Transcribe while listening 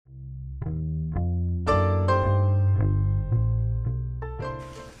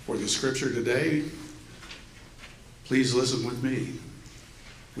the scripture today, please listen with me.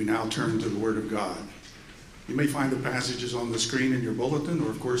 We now turn to the Word of God. You may find the passages on the screen in your bulletin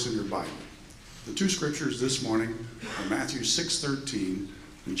or, of course, in your Bible. The two scriptures this morning are Matthew 6:13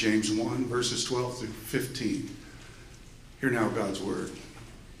 and James 1, verses 12 through 15. Hear now God's Word.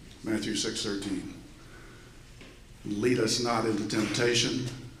 Matthew 6:13. Lead us not into temptation,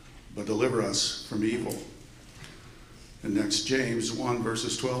 but deliver us from evil. And next, James 1,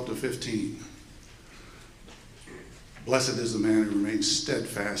 verses 12 to 15. Blessed is the man who remains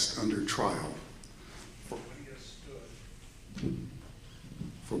steadfast under trial.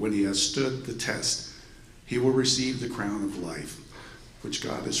 For when he has stood the test, he will receive the crown of life, which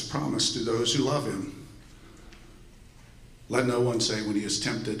God has promised to those who love him. Let no one say when he is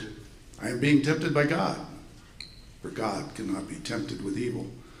tempted, I am being tempted by God. For God cannot be tempted with evil,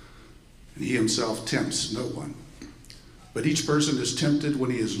 and he himself tempts no one. But each person is tempted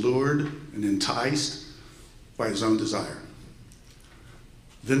when he is lured and enticed by his own desire.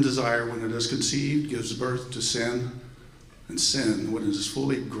 Then desire, when it is conceived, gives birth to sin, and sin, when it is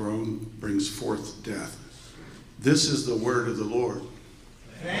fully grown, brings forth death. This is the word of the Lord.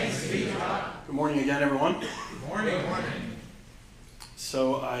 Thanks be to God. Good morning again, everyone. Good morning. Good morning.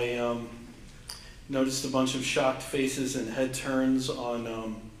 So I noticed a bunch of shocked faces and head turns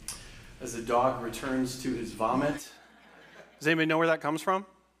on as the dog returns to his vomit. Does anybody know where that comes from?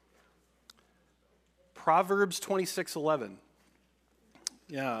 Proverbs 26:11.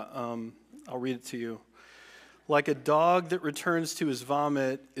 Yeah, I'll read it to you. Like a dog that returns to his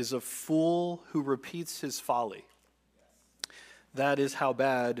vomit is a fool who repeats his folly. That is how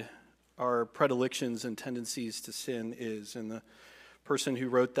bad our predilections and tendencies to sin is. And the person who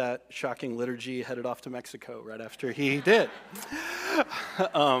wrote that shocking liturgy headed off to Mexico right after he did.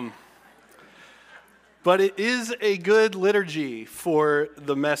 But it is a good liturgy for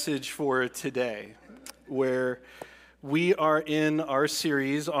the message for today, where we are in our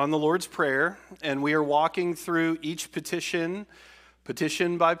series on the Lord's Prayer, and we are walking through each petition,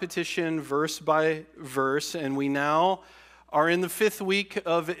 petition by petition, verse by verse, and we now are in the 5th week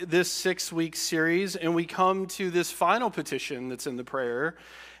of this 6-week series, and we come to this final petition that's in the prayer,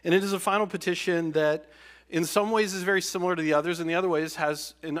 and it is a final petition that in some ways is very similar to the others, and in other ways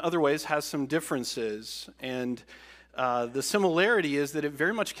has some differences, and the similarity is that it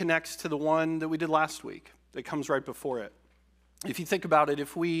very much connects to the one that we did last week. That comes right before it. If you think about it,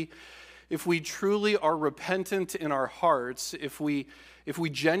 if we truly are repentant in our hearts, if we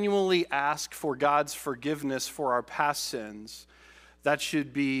genuinely ask for God's forgiveness for our past sins, that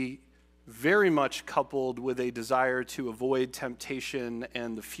should be very much coupled with a desire to avoid temptation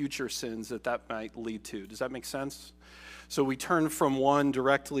and the future sins that might lead to. Does that make sense? So we turn from one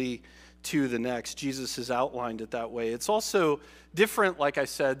directly to the next. Jesus has outlined it that way. It's also different, like I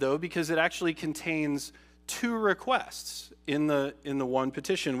said, though, because it actually contains 2 requests in the one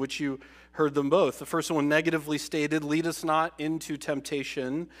petition, which you heard them both. The first one negatively stated, lead us not into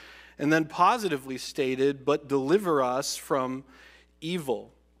temptation, and then positively stated, but deliver us from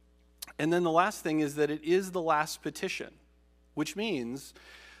evil. And then the last thing is that it is the last petition, which means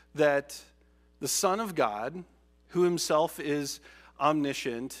that the Son of God, who himself is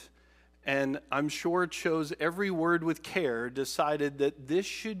omniscient, and I'm sure chose every word with care, decided that this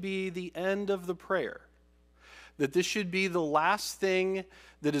should be the end of the prayer. That this should be the last thing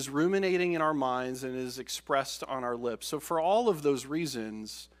that is ruminating in our minds and is expressed on our lips. So for all of those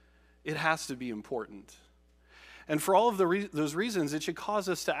reasons, it has to be important. And for all of those reasons, it should cause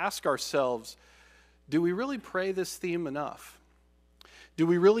us to ask ourselves, do we really pray this theme enough? Do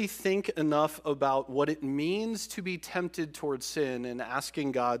we really think enough about what it means to be tempted towards sin and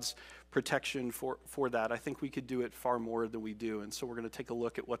asking God's protection for that? I think we could do it far more than we do. And so we're going to take a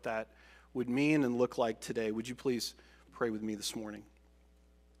look at what that would mean and look like today. Would you please pray with me this morning?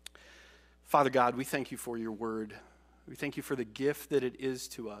 Father God, we thank you for your word. We thank you for the gift that it is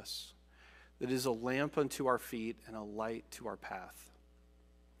to us, that is a lamp unto our feet and a light to our path.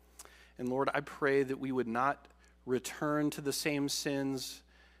 And Lord, I pray that we would not return to the same sins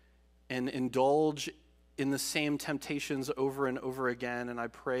and indulge in the same temptations over and over again. And I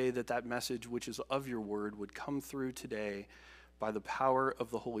pray that that message, which is of your word, would come through today by the power of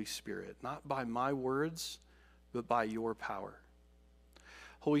the Holy Spirit, not by my words, but by your power.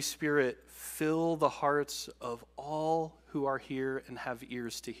 Holy Spirit, fill the hearts of all who are here and have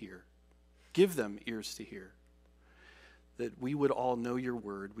ears to hear. Give them ears to hear, that we would all know your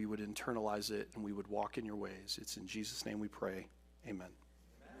word, we would internalize it, and we would walk in your ways. It's in Jesus' name we pray. Amen.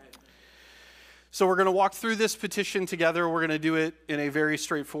 So we're going to walk through this petition together. We're going to do it in a very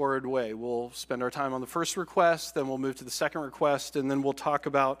straightforward way. We'll spend our time on the first request, then we'll move to the second request, and then we'll talk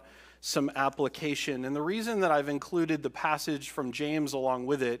about some application. And the reason that I've included the passage from James along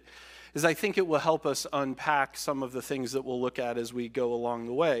with it is I think it will help us unpack some of the things that we'll look at as we go along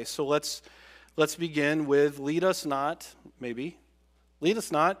the way. So let's begin with lead us not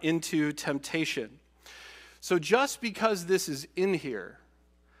into temptation. So just because this is in here,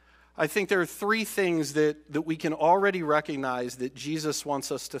 I think there are three things that we can already recognize that Jesus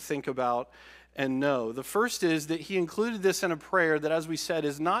wants us to think about and know. The first is that he included this in a prayer that, as we said,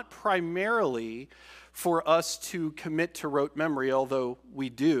 is not primarily for us to commit to rote memory, although we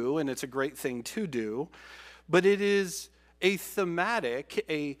do, and it's a great thing to do, but it is a thematic,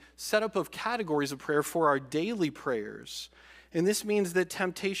 a setup of categories of prayer for our daily prayers. And this means that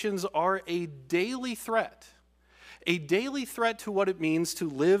temptations are a daily threat to what it means to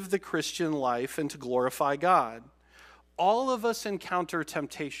live the Christian life and to glorify God. All of us encounter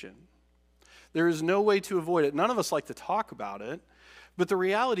temptation. There is no way to avoid it. None of us like to talk about it, but the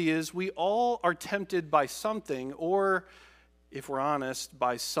reality is we all are tempted by something, or, if we're honest,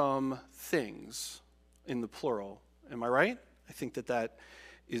 by some things in the plural. Am I right? I think that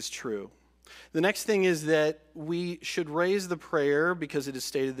is true. The next thing is that we should raise the prayer, because it is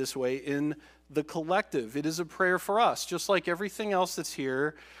stated this way, in the collective. It is a prayer for us. Just like everything else that's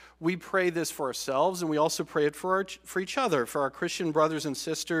here, we pray this for ourselves, and we also pray it for each other, for our Christian brothers and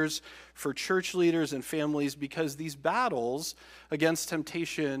sisters, for church leaders and families, because these battles against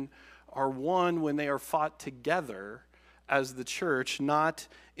temptation are won when they are fought together as the church, not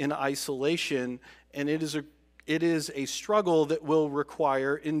in isolation, and it is a struggle that will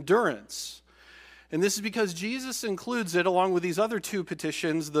require endurance. And this is because Jesus includes it along with these other two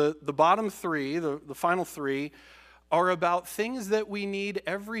petitions. The bottom three, the final three, are about things that we need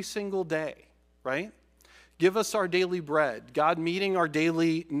every single day, right? Give us our daily bread. God meeting our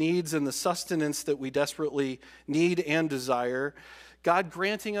daily needs and the sustenance that we desperately need and desire. God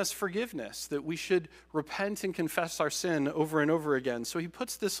granting us forgiveness, that we should repent and confess our sin over and over again. So he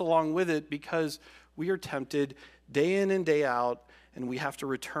puts this along with it because we are tempted day in and day out, and we have to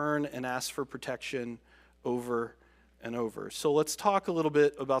return and ask for protection over and over. So let's talk a little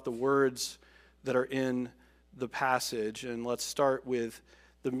bit about the words that are in the passage, and let's start with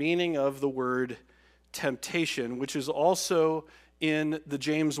the meaning of the word temptation, which is also in the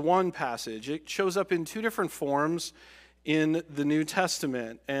James 1 passage. It shows up in two different forms in the New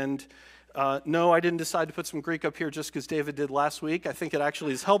Testament, and no, I didn't decide to put some Greek up here just because David did last week. I think it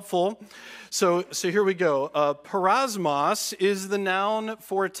actually is helpful. So here we go. Parasmos is the noun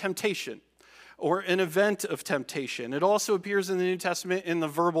for temptation or an event of temptation. It also appears in the New Testament in the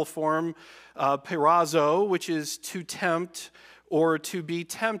verbal form, perazo, which is to tempt or to be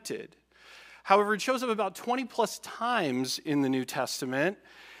tempted. However, it shows up about 20 plus times in the New Testament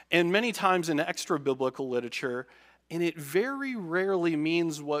and many times in extra biblical literature. And it very rarely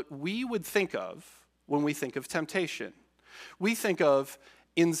means what we would think of when we think of temptation. We think of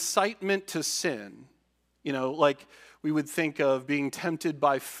incitement to sin. Like we would think of being tempted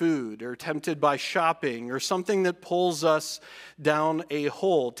by food or tempted by shopping or something that pulls us down a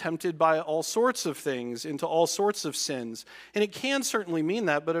hole, tempted by all sorts of things into all sorts of sins. And it can certainly mean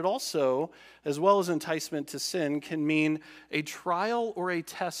that, but it also, as well as enticement to sin, can mean a trial or a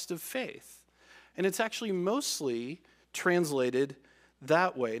test of faith. And it's actually mostly translated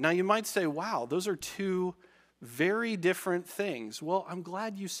that way. Now, you might say, wow, those are two very different things. Well, I'm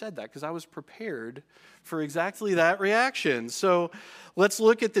glad you said that because I was prepared for exactly that reaction. So let's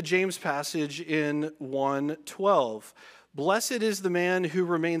look at the James passage in 1:12. Blessed is the man who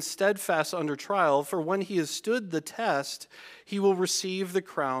remains steadfast under trial, for when he has stood the test, he will receive the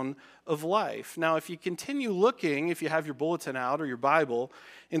crown of life. Now, if you continue looking, if you have your bulletin out or your Bible,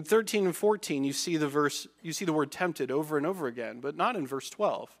 in 13 and 14, you see the word tempted over and over again, but not in verse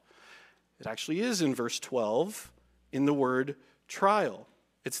 12. It actually is in verse 12 in the word trial.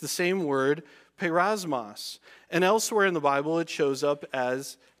 It's the same word, perasmos. And elsewhere in the Bible, it shows up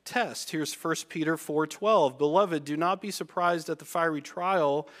as test. Here's 1 Peter 4:12. Beloved, do not be surprised at the fiery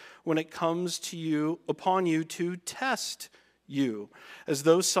trial when it comes upon you to test you, as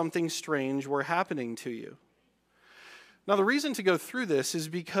though something strange were happening to you. Now, the reason to go through this is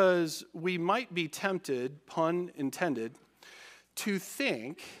because we might be tempted, pun intended, to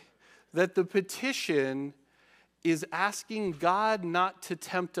think that the petition is asking God not to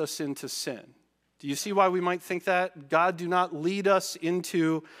tempt us into sin. Do you see why we might think that? God, do not lead us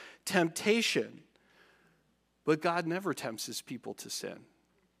into temptation. But God never tempts his people to sin.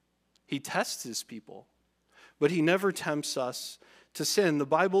 He tests his people, but he never tempts us to sin. The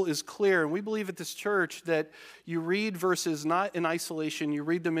Bible is clear, and we believe at this church that you read verses not in isolation, you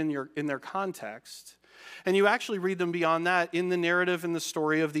read them in their context, and you actually read them beyond that in the narrative and the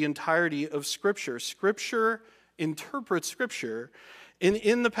story of the entirety of Scripture. Scripture interprets Scripture. And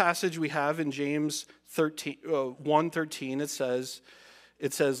in the passage we have in James 1:13, it says,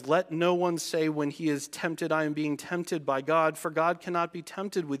 "Let no one say when he is tempted, I am being tempted by God, for God cannot be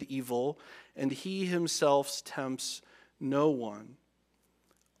tempted with evil, and he himself tempts no one."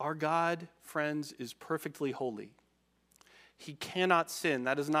 Our God, friends, is perfectly holy. He cannot sin.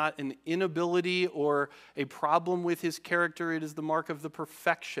 That is not an inability or a problem with his character. It is the mark of the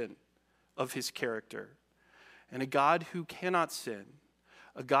perfection of his character. And a God who cannot sin,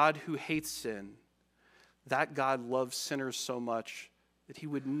 a God who hates sin, that God loves sinners so much that he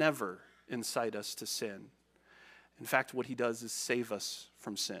would never incite us to sin. In fact, what he does is save us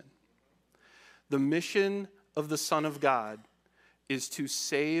from sin. The mission of the Son of God is to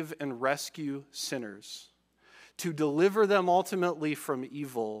save and rescue sinners, to deliver them ultimately from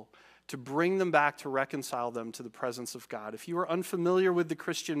evil, to bring them back, to reconcile them to the presence of God. If you are unfamiliar with the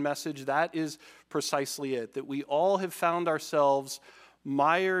Christian message, that is precisely it, that we all have found ourselves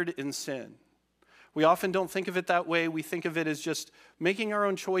mired in sin. We often don't think of it that way. We think of it as just making our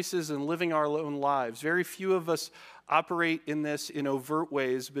own choices and living our own lives. Very few of us operate in this in overt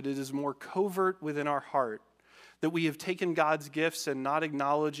ways, but it is more covert within our heart, that we have taken God's gifts and not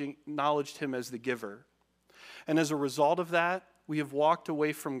acknowledged him as the giver. And as a result of that, we have walked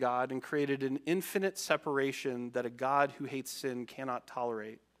away from God and created an infinite separation that a God who hates sin cannot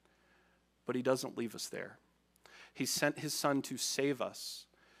tolerate. But he doesn't leave us there. He sent his Son to save us,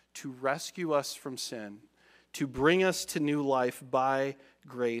 to rescue us from sin, to bring us to new life by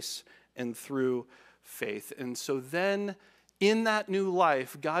grace and through faith. And so then, in that new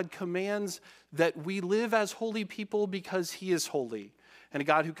life, God commands that we live as holy people because he is holy. And a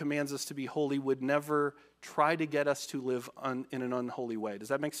God who commands us to be holy would never try to get us to live in an unholy way. Does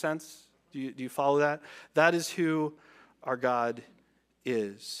that make sense? Do you follow that? That is who our God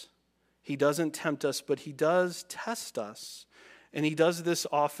is. He doesn't tempt us, but he does test us. And he does this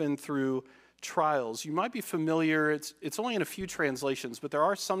often through trials. You might be familiar, it's only in a few translations, but there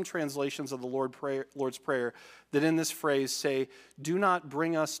are some translations of the Lord's Prayer that in this phrase say, "Do not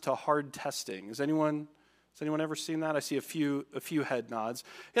bring us to hard testing." Has anyone ever seen that? I see a few head nods.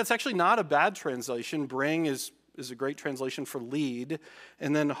 Yeah, it's actually not a bad translation. Bring is a great translation for lead,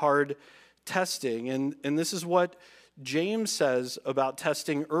 and then hard testing. And this is what James says about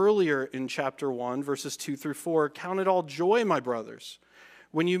testing earlier in chapter 1, verses 2 through 4. "Count it all joy, my brothers,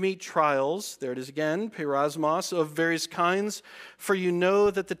 when you meet trials," there it is again, peirasmos, "of various kinds, for you know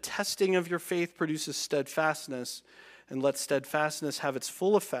that the testing of your faith produces steadfastness, and let steadfastness have its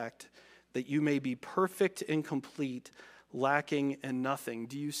full effect, that you may be perfect and complete, lacking in nothing."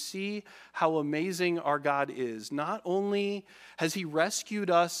 Do you see how amazing our God is? Not only has he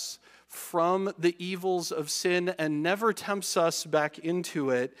rescued us from the evils of sin and never tempts us back into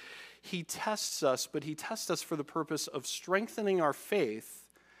it, he tests us, but he tests us for the purpose of strengthening our faith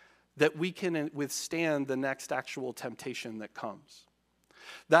that we can withstand the next actual temptation that comes.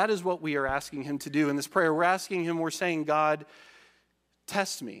 That is what we are asking him to do in this prayer. We're saying, "God,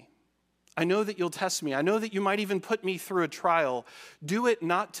 test me. I know that you'll test me. I know that you might even put me through a trial. Do it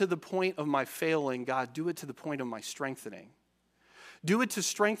not to the point of my failing, God. Do it to the point of my strengthening. Do it to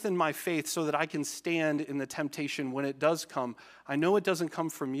strengthen my faith so that I can stand in the temptation when it does come. I know it doesn't come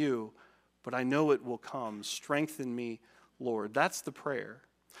from you, but I know it will come. Strengthen me, Lord." That's the prayer.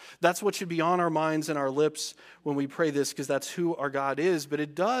 That's what should be on our minds and our lips when we pray this, because that's who our God is. But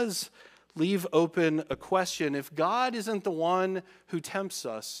it does leave open a question. If God isn't the one who tempts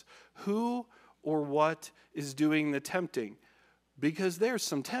us, who or what is doing the tempting? Because there's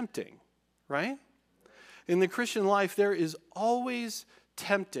some tempting, right? In the Christian life, there is always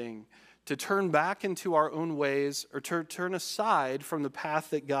tempting to turn back into our own ways or to turn aside from the path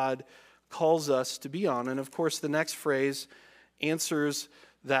that God calls us to be on. And of course, the next phrase answers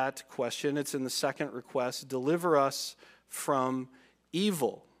that question. It's in the second request: "Deliver us from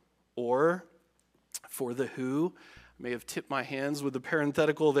evil." Or, for the who, I may have tipped my hands with the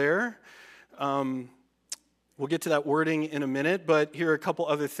parenthetical there. We'll get to that wording in a minute, but here are a couple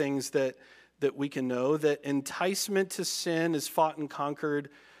other things that we can know. That enticement to sin is fought and conquered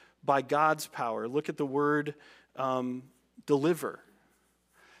by God's power. Look at the word deliver.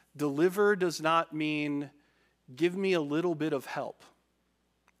 Deliver does not mean give me a little bit of help,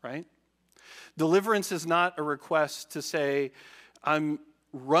 right? Deliverance is not a request to say, "I'm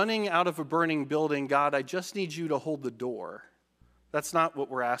running out of a burning building, God, I just need you to hold the door." That's not what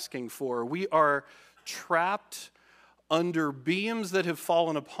we're asking for. We are trapped under beams that have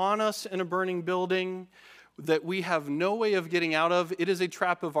fallen upon us in a burning building that we have no way of getting out of. It is a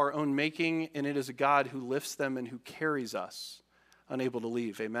trap of our own making, and it is a God who lifts them and who carries us, unable to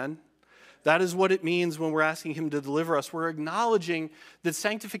leave. Amen? That is what it means when we're asking him to deliver us. We're acknowledging that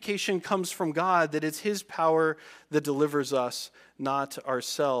sanctification comes from God, that it's his power that delivers us, not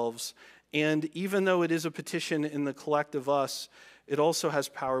ourselves. And even though it is a petition in the collective us, it also has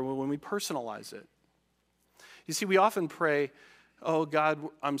power when we personalize it. You see, we often pray, oh God,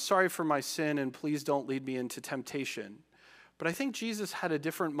 I'm sorry for my sin and please don't lead me into temptation. But I think Jesus had a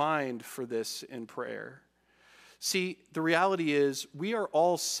different mind for this in prayer. See, the reality is we are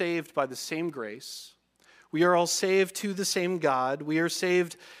all saved by the same grace. We are all saved to the same God. We are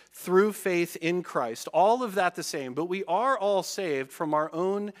saved through faith in Christ. All of that the same, but we are all saved from our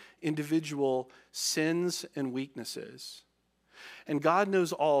own individual sins and weaknesses. And God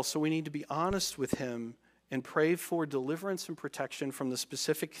knows all, so we need to be honest with him and pray for deliverance and protection from the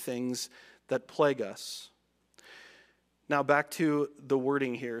specific things that plague us. Now back to the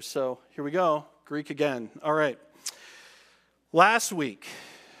wording here. So here we go, Greek again. All right. Last week,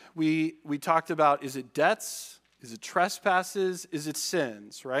 we talked about, is it debts? Is it trespasses? Is it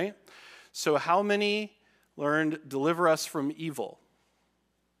sins, right? So how many learned deliver us from evil?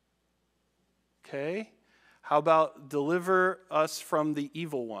 Okay. How about deliver us from the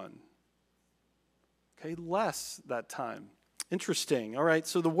evil one? Okay, less that time. Interesting. All right,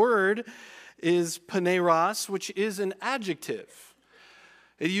 so the word is paneros, which is an adjective.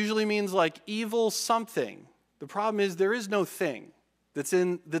 It usually means like evil something. The problem is there is no thing that's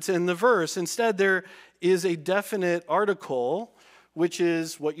in the verse. Instead, there is a definite article, which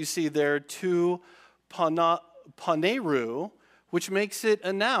is what you see there, to paneru, which makes it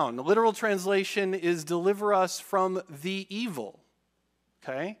a noun. The literal translation is deliver us from the evil.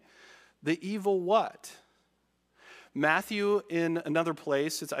 Okay? The evil what? Matthew, in another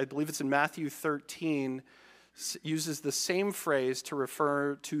place, I believe it's in Matthew 13, uses the same phrase to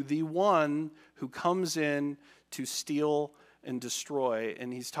refer to the one who comes in to steal and destroy.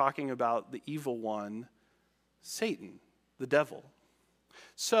 And he's talking about the evil one, Satan, the devil.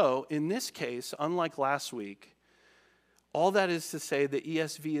 So, in this case, unlike last week, all that is to say the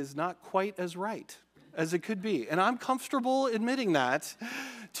ESV is not quite as right as it could be. And I'm comfortable admitting that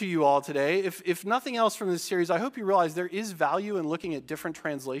to you all today. If nothing else from this series, I hope you realize there is value in looking at different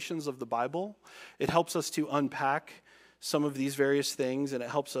translations of the Bible. It helps us to unpack some of these various things, and it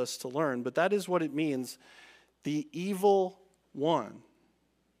helps us to learn. But that is what it means. The evil one,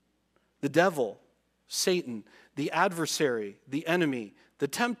 the devil, Satan, the adversary, the enemy, the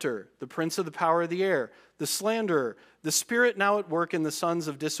tempter, the prince of the power of the air, the slanderer, the spirit now at work in the sons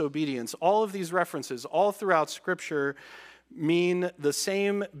of disobedience. All of these references, all throughout Scripture, mean the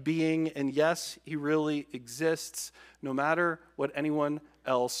same being, and yes, he really exists, no matter what anyone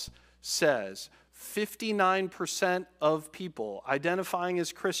else says. 59% of people identifying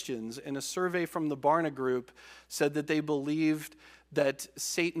as Christians in a survey from the Barna Group said that they believed that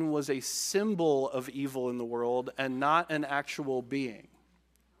Satan was a symbol of evil in the world and not an actual being.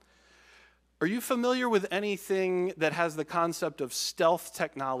 Are you familiar with anything that has the concept of stealth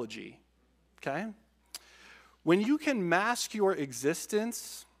technology? Okay? When you can mask your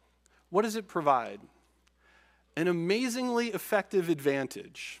existence, what does it provide? An amazingly effective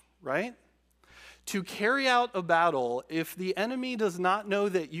advantage, right? To carry out a battle, if the enemy does not know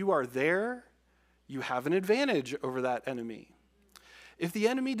that you are there, you have an advantage over that enemy. If the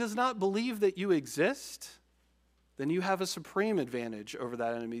enemy does not believe that you exist, then you have a supreme advantage over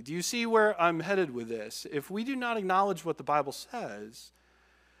that enemy. Do you see where I'm headed with this? If we do not acknowledge what the Bible says,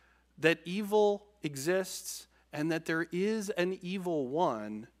 that evil exists and that there is an evil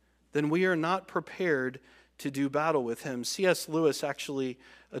one, then we are not prepared to do battle with him. C.S. Lewis actually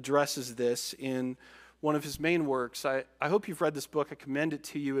addresses this in one of his main works. I hope you've read this book. I commend it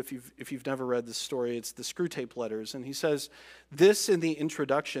to you if you've never read this story. It's the Screwtape Letters. And he says this in the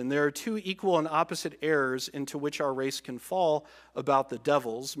introduction: there are two equal and opposite errors into which our race can fall about the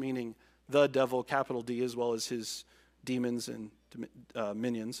devils, meaning the devil, capital D, as well as his demons and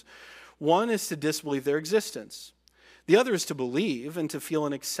minions. One is to disbelieve their existence. The other is to believe and to feel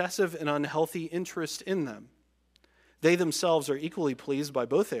an excessive and unhealthy interest in them. They themselves are equally pleased by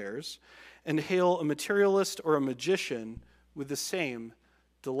both errors and hail a materialist or a magician with the same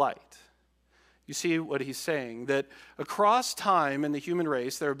delight. You see what he's saying? That across time in the human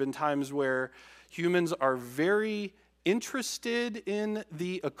race, there have been times where humans are very interested in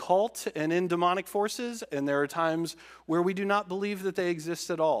the occult and in demonic forces, and there are times where we do not believe that they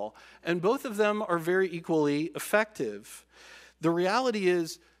exist at all. And both of them are very equally effective. The reality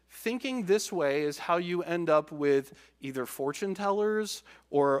is, thinking this way is how you end up with either fortune tellers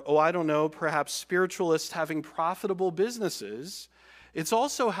or, perhaps spiritualists having profitable businesses. It's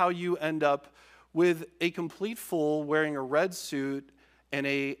also how you end up with a complete fool wearing a red suit and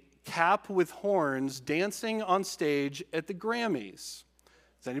a cap with horns dancing on stage at the Grammys.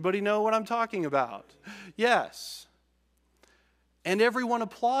 Does anybody know what I'm talking about? Yes. And everyone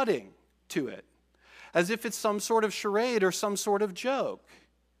applauding to it, as if it's some sort of charade or some sort of joke.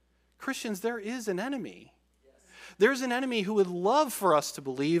 Christians, there is an enemy. There's an enemy who would love for us to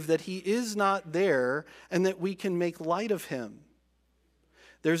believe that he is not there and that we can make light of him.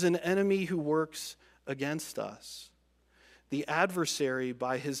 There's an enemy who works against us. The adversary,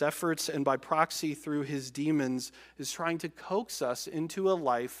 by his efforts and by proxy through his demons, is trying to coax us into a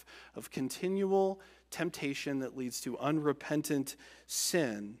life of continual temptation that leads to unrepentant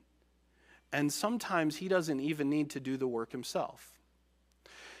sin. And sometimes he doesn't even need to do the work himself.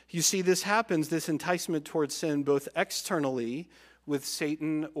 You see, this happens, this enticement towards sin, both externally with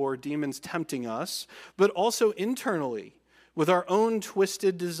Satan or demons tempting us, but also internally with our own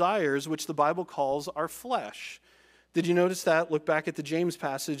twisted desires, which the Bible calls our flesh. Did you notice that? Look back at the James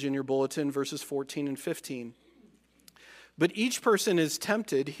passage in your bulletin, verses 14 and 15. But each person is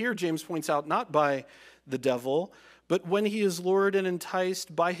tempted, here James points out, not by the devil, but when he is lured and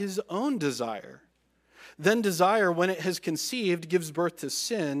enticed by his own desire. Then desire, when it has conceived, gives birth to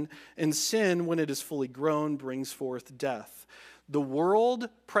sin, and sin, when it is fully grown, brings forth death. The world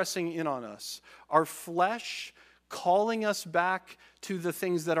pressing in on us, our flesh calling us back to the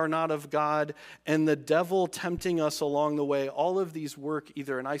things that are not of God, and the devil tempting us along the way, all of these work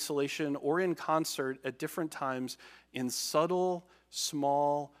either in isolation or in concert at different times in subtle,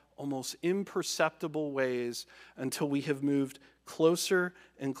 small, almost imperceptible ways until we have moved closer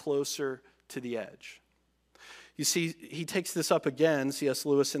and closer to the edge. You see, he takes this up again, C.S.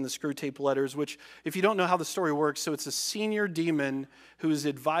 Lewis, in the Screwtape Letters, which, if you don't know how the story works, so it's a senior demon who is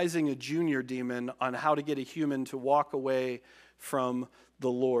advising a junior demon on how to get a human to walk away from the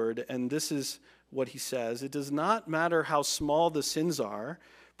Lord. And this is what he says: "It does not matter how small the sins are,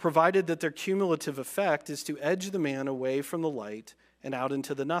 provided that their cumulative effect is to edge the man away from the light and out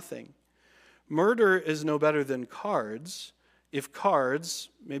into the nothing. Murder is no better than cards, if cards,"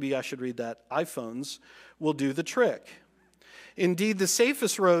 maybe I should read that, iPhones, "will do the trick. Indeed, the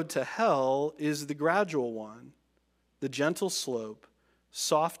safest road to hell is the gradual one, the gentle slope,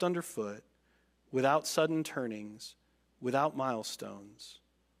 soft underfoot, without sudden turnings, without milestones,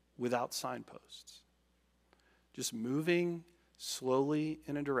 without signposts. Just moving slowly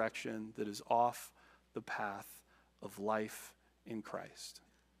in a direction that is off the path of life in Christ."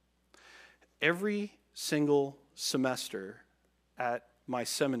 Every single semester at my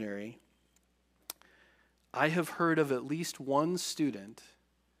seminary, I have heard of at least one student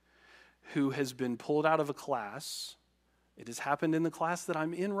who has been pulled out of a class. It has happened in the class that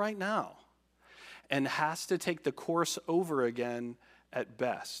I'm in right now, and has to take the course over again at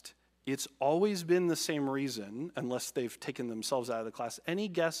best. It's always been the same reason, unless they've taken themselves out of the class. Any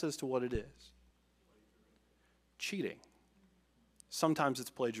guess as to what it is? Cheating. Sometimes it's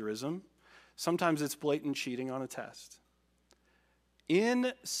plagiarism. Sometimes it's blatant cheating on a test.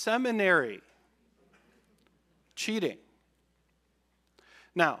 In seminary, cheating.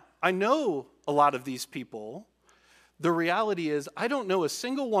 Now, I know a lot of these people. The reality is, I don't know a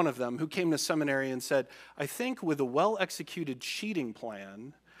single one of them who came to seminary and said, "I think with a well-executed cheating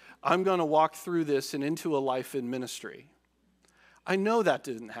plan, I'm going to walk through this and into a life in ministry." I know that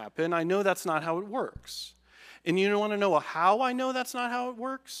didn't happen. I know that's not how it works. And you want to know how I know that's not how it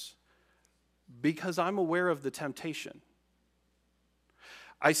works? Because I'm aware of the temptation.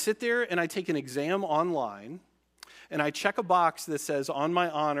 I sit there and I take an exam online, and I check a box that says, "On my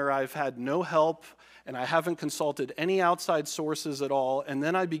honor, I've had no help, and I haven't consulted any outside sources at all," and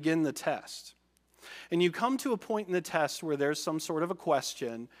then I begin the test. And you come to a point in the test where there's some sort of a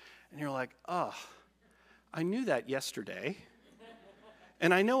question, and you're like, "Oh, I knew that yesterday,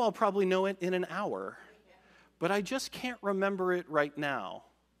 and I know I'll probably know it in an hour, but I just can't remember it right now."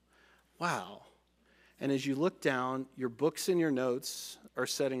 Wow. And as you look down, your books and your notes are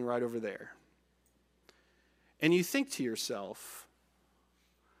sitting right over there. And you think to yourself,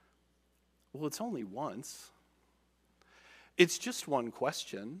 well, it's only once. It's just one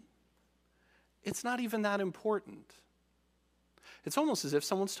question. It's not even that important. It's almost as if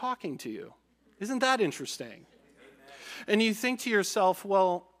someone's talking to you. Isn't that interesting? And you think to yourself,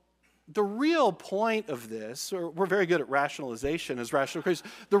 well, the real point of this, or we're very good at rationalization as rational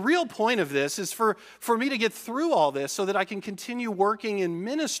Christians, the real point of this is for me to get through all this so that I can continue working in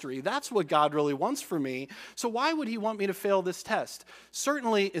ministry. That's what God really wants for me. So why would he want me to fail this test?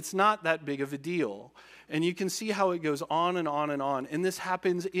 Certainly, it's not that big of a deal. And you can see how it goes on and on and on. And this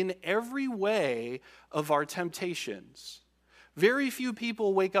happens in every way of our temptations. Very few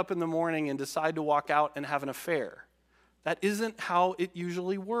people wake up in the morning and decide to walk out and have an affair. That isn't how it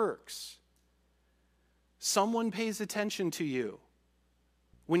usually works. Someone pays attention to you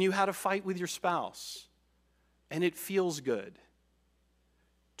when you had a fight with your spouse, and it feels good,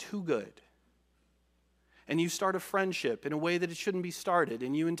 too good. And you start a friendship in a way that it shouldn't be started,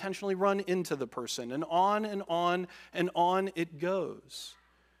 and you intentionally run into the person, and on and on and on it goes.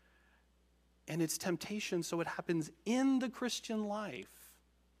 And it's temptation, so it happens in the Christian life.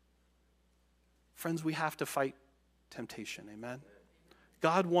 Friends, we have to fight temptation, amen?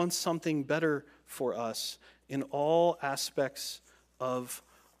 God wants something better for us in all aspects of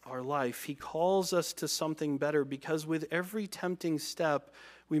our life. He calls us to something better because with every tempting step,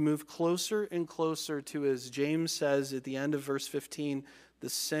 we move closer and closer to, as James says at the end of verse 15, the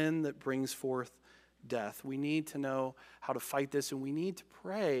sin that brings forth death. We need to know how to fight this, and we need to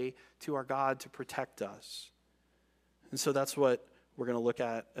pray to our God to protect us. And so that's what we're going to look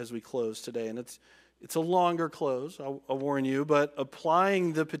at as we close today. And it's a longer close, I'll warn you, but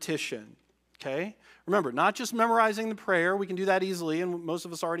applying the petition, okay? Remember, not just memorizing the prayer, we can do that easily, and most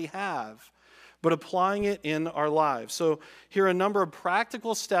of us already have, but applying it in our lives. So here are a number of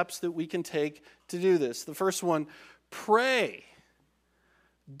practical steps that we can take to do this. The first one, pray.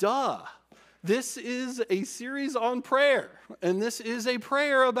 Duh. This is a series on prayer, and this is a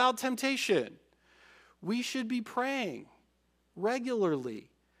prayer about temptation. We should be praying regularly,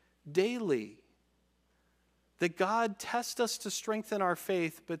 daily, that God test us to strengthen our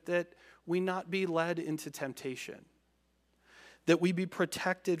faith, but that we not be led into temptation, that we be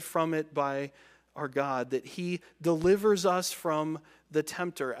protected from it by our God, that he delivers us from the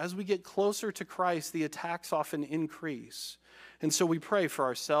tempter. As we get closer to Christ, the attacks often increase. And so we pray for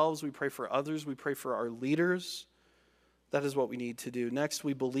ourselves, we pray for others, we pray for our leaders. That is what we need to do. Next,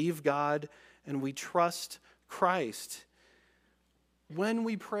 we believe God and we trust Christ. When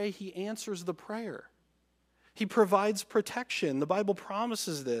we pray, he answers the prayer. He provides protection. The Bible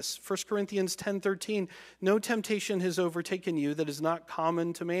promises this. 1 Corinthians 10:13, no temptation has overtaken you that is not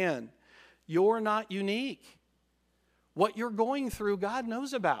common to man. You're not unique. What you're going through, God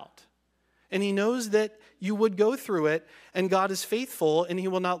knows about. And he knows that you would go through it, and God is faithful, and he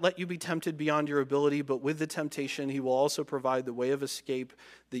will not let you be tempted beyond your ability, but with the temptation, he will also provide the way of escape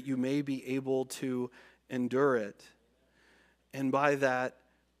that you may be able to endure it. And by that,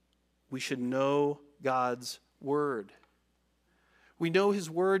 we should know God's word. We know his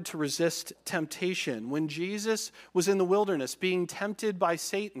word to resist temptation. When Jesus was in the wilderness being tempted by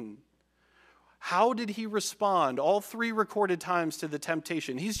Satan, how did he respond all 3 recorded times to the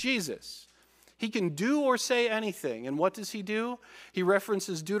temptation? He's Jesus. He can do or say anything. And what does he do? He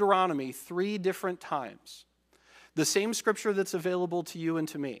references Deuteronomy 3 different times. The same scripture that's available to you and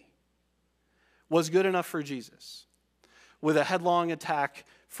to me was good enough for Jesus with a headlong attack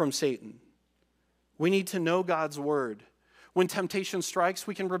from Satan. We need to know God's word. When temptation strikes,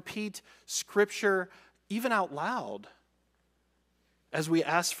 we can repeat scripture even out loud as we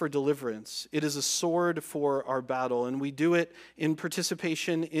ask for deliverance. It is a sword for our battle, and we do it in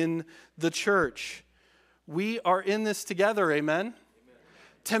participation in the church. We are in this together, amen?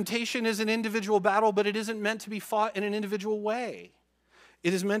 Temptation is an individual battle, but it isn't meant to be fought in an individual way.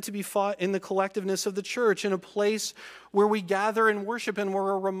 It is meant to be fought in the collectiveness of the church, in a place where we gather and worship and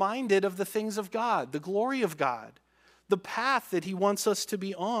we're reminded of the things of God, the glory of God, the path that he wants us to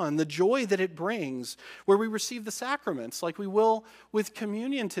be on, the joy that it brings, where we receive the sacraments like we will with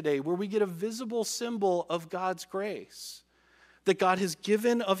communion today, where we get a visible symbol of God's grace that God has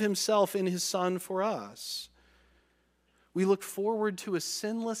given of himself in his Son for us. We look forward to a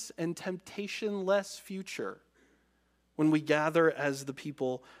sinless and temptation-less future when we gather as the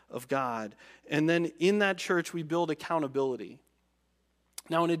people of God. And then in that church, we build accountability.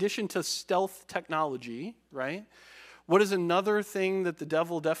 Now, in addition to stealth technology, right, what is another thing that the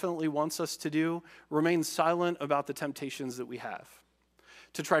devil definitely wants us to do? Remain silent about the temptations that we have.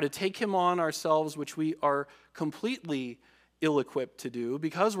 To try to take him on ourselves, which we are completely ill-equipped to do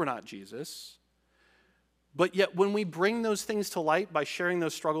because we're not Jesus. But yet when we bring those things to light by sharing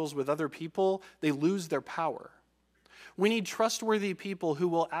those struggles with other people, they lose their power. We need trustworthy people who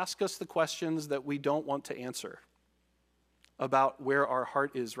will ask us the questions that we don't want to answer about where our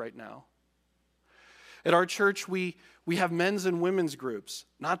heart is right now. At our church, we have men's and women's groups.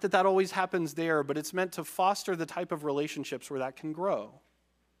 Not that that always happens there, but it's meant to foster the type of relationships where that can grow.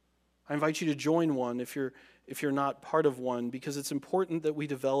 I invite you to join one if you're not part of one, because it's important that we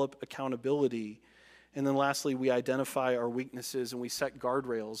develop accountability. And then lastly, we identify our weaknesses and we set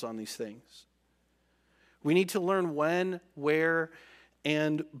guardrails on these things. We need to learn when, where,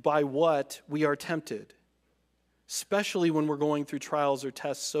 and by what we are tempted, especially when we're going through trials or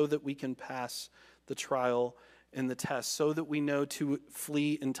tests, so that we can pass the trial and the test, so that we know to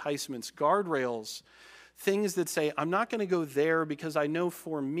flee enticements. Guardrails, things that say, I'm not going to go there because I know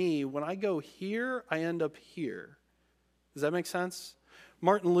for me, when I go here, I end up here. Does that make sense?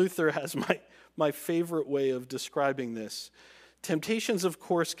 Martin Luther has my favorite way of describing this. Temptations, of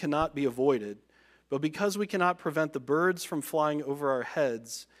course, cannot be avoided, but because we cannot prevent the birds from flying over our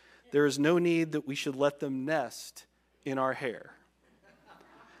heads, there is no need that we should let them nest in our hair.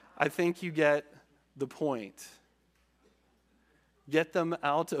 I think you get the point. Get them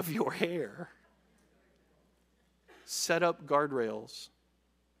out of your hair. Set up guardrails.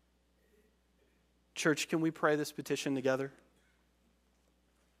 Church, can we pray this petition together?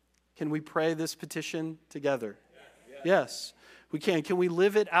 Can we pray this petition together? Yes, we can. Can we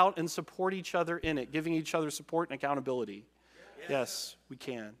live it out and support each other in it, giving each other support and accountability? Yes, we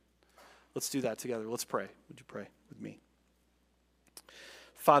can. Let's do that together. Let's pray. Would you pray with me?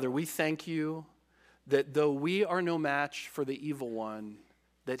 Father, we thank you that though we are no match for the evil one,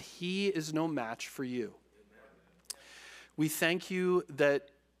 that he is no match for you. We thank you that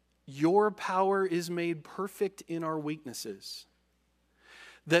your power is made perfect in our weaknesses.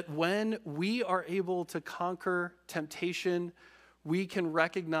 That when we are able to conquer temptation, we can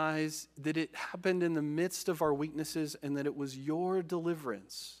recognize that it happened in the midst of our weaknesses and that it was your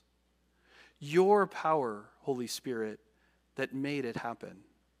deliverance, your power, Holy Spirit, that made it happen.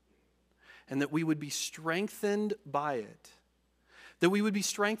 And that we would be strengthened by it. That we would be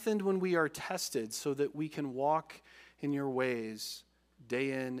strengthened when we are tested so that we can walk in your ways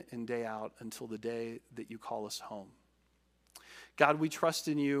day in and day out until the day that you call us home. God, we trust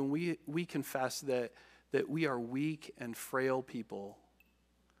in you, and we confess that we are weak and frail people,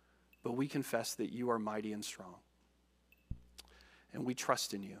 but we confess that you are mighty and strong. And we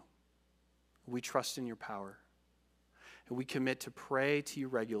trust in you. We trust in your power. And we commit to pray to you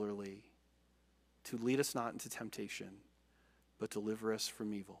regularly, to lead us not into temptation, but deliver us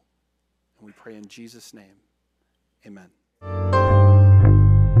from evil. And we pray in Jesus' name. Amen.